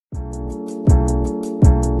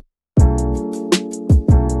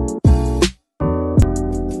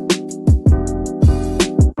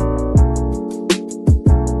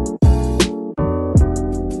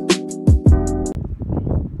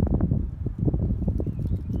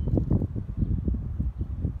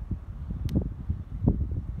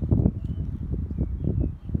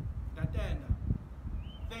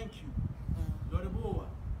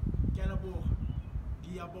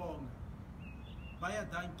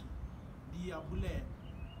Diabule.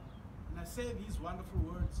 And I say these wonderful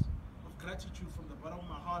words of gratitude from the bottom of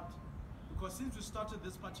my heart, because since we started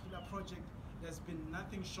this particular project, there's been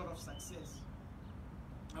nothing short of success.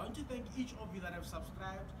 I want to thank each of you that have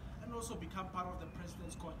subscribed and also become part of the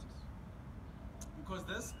President's Quarters. Because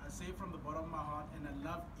this, I say from the bottom of my heart, and I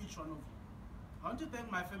love each one of you. I want to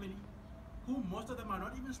thank my family, who most of them are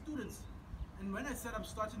not even students. And when I said I'm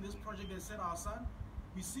starting this project, they said, "Our son,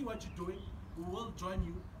 we see what you're doing, we will join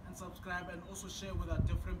you and subscribe and also share with our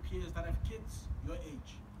different peers that have kids your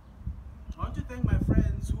age." I want to thank my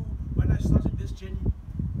friends who, when I started this journey,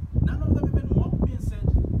 none of them even mocked me and said,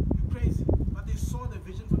 "You're crazy," but they saw the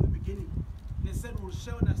vision from the beginning. They said we'll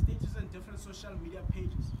share on our status and different social media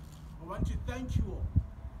pages. I want to thank you all.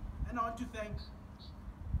 And I want to thank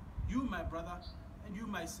you, my brother, and you,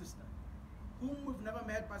 my sister, whom we've never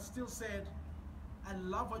met but still said, "I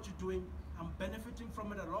love what you're doing, I'm benefiting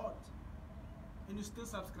from it a lot." And you still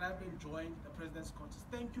subscribed and joined the President's Quarters.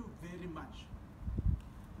 Thank you very much.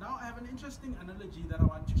 Now I have an interesting analogy that I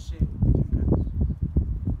want to share with you guys.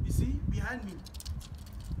 You see, behind me,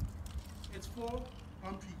 it's 4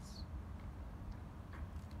 palm trees.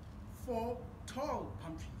 4 tall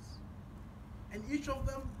palm trees. And each of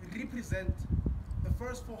them represent the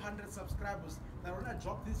first 400 subscribers that when I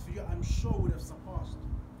drop this video, I'm sure would have surpassed.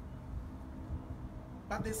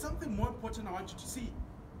 But there's something more important I want you to see.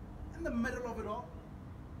 In the middle of it all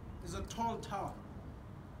is a tall tower.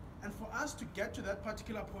 And for us to get to that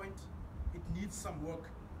particular point, it needs some work.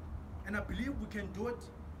 And I believe we can do it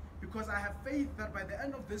because I have faith that by the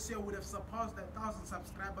end of this year, we would have surpassed the 1,000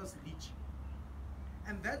 subscribers reach.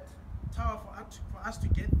 And that tower, for us to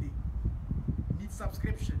get there, needs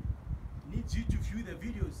subscription, needs you to view the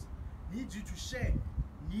videos, needs you to share,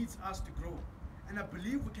 needs us to grow. And I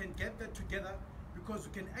believe we can get that together because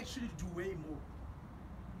we can actually do way more.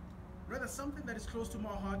 You know, there's something that is close to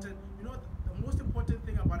my heart, and you know, the most important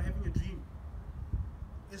thing about having a dream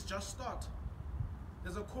is just start.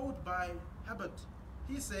 There's a quote by Herbert.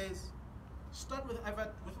 He says, "Start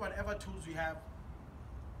with whatever tools you have,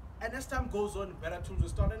 and as time goes on, better tools will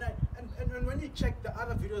start." And when you check the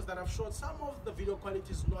other videos that I've showed, some of the video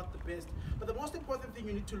quality is not the best. But the most important thing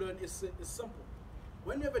you need to learn is simple.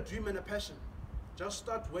 When you have a dream and a passion, just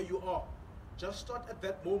start where you are. Just start at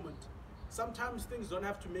that moment. Sometimes things don't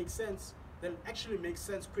have to make sense, they'll actually make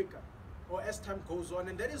sense quicker, or as time goes on.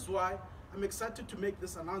 And that is why I'm excited to make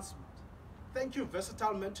this announcement. Thank you,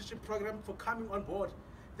 Versatile Mentorship Program, for coming on board.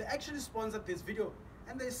 They actually sponsored this video,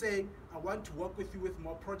 and they say, "I want to work with you with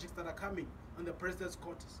more projects that are coming on the President's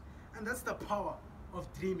Quarters." And that's the power of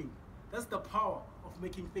dreaming. That's the power of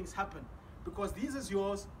making things happen. Because this is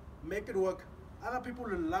yours, make it work. Other people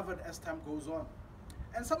will love it as time goes on.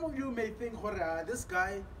 And some of you may think, this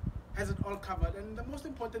guy has it all covered. And the most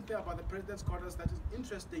important thing about the President's Quarters that is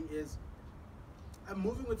interesting is I'm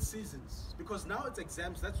moving with seasons, because now it's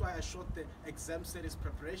exams. That's why I shot the exam series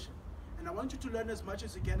preparation. And I want you to learn as much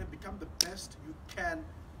as you can and become the best you can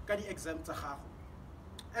ka di exam tsa gago.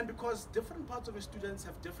 And because different parts of the students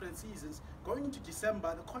have different seasons, going into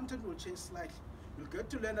December, the content will change slightly. You'll get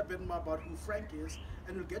to learn a bit more about who Frank is,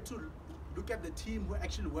 and you'll get to look at the team who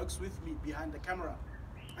actually works with me behind the camera.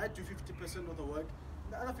 I do 50% of the work.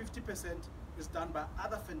 The other 50% is done by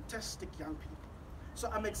other fantastic young people. So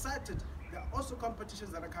I'm excited. There are also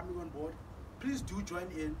competitions that are coming on board. Please do join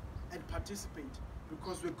in and participate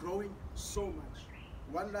because we're growing so much.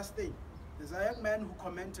 One last thing. There's a young man who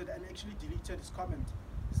commented and actually deleted his comment.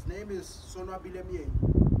 His name is Sonwabile.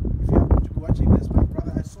 If you happen to be watching this, my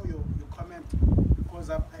brother, I saw your comment because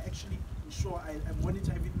I actually ensure I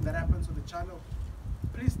monitor everything that happens on the channel.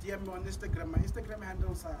 Please DM me on Instagram. My Instagram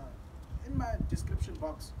handles are in my description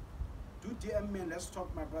box. Do DM me and let's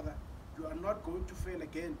talk, my brother. You are not going to fail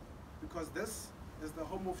again because this is the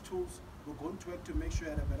home of tools. We're going to work to make sure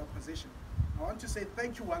you're at a better position. I want to say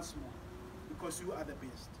thank you once more because you are the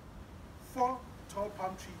best. 4 tall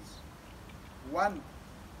palm trees, 1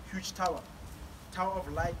 huge tower. Tower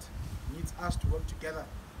of light needs us to work together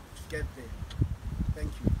to get there.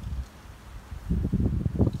 Thank you.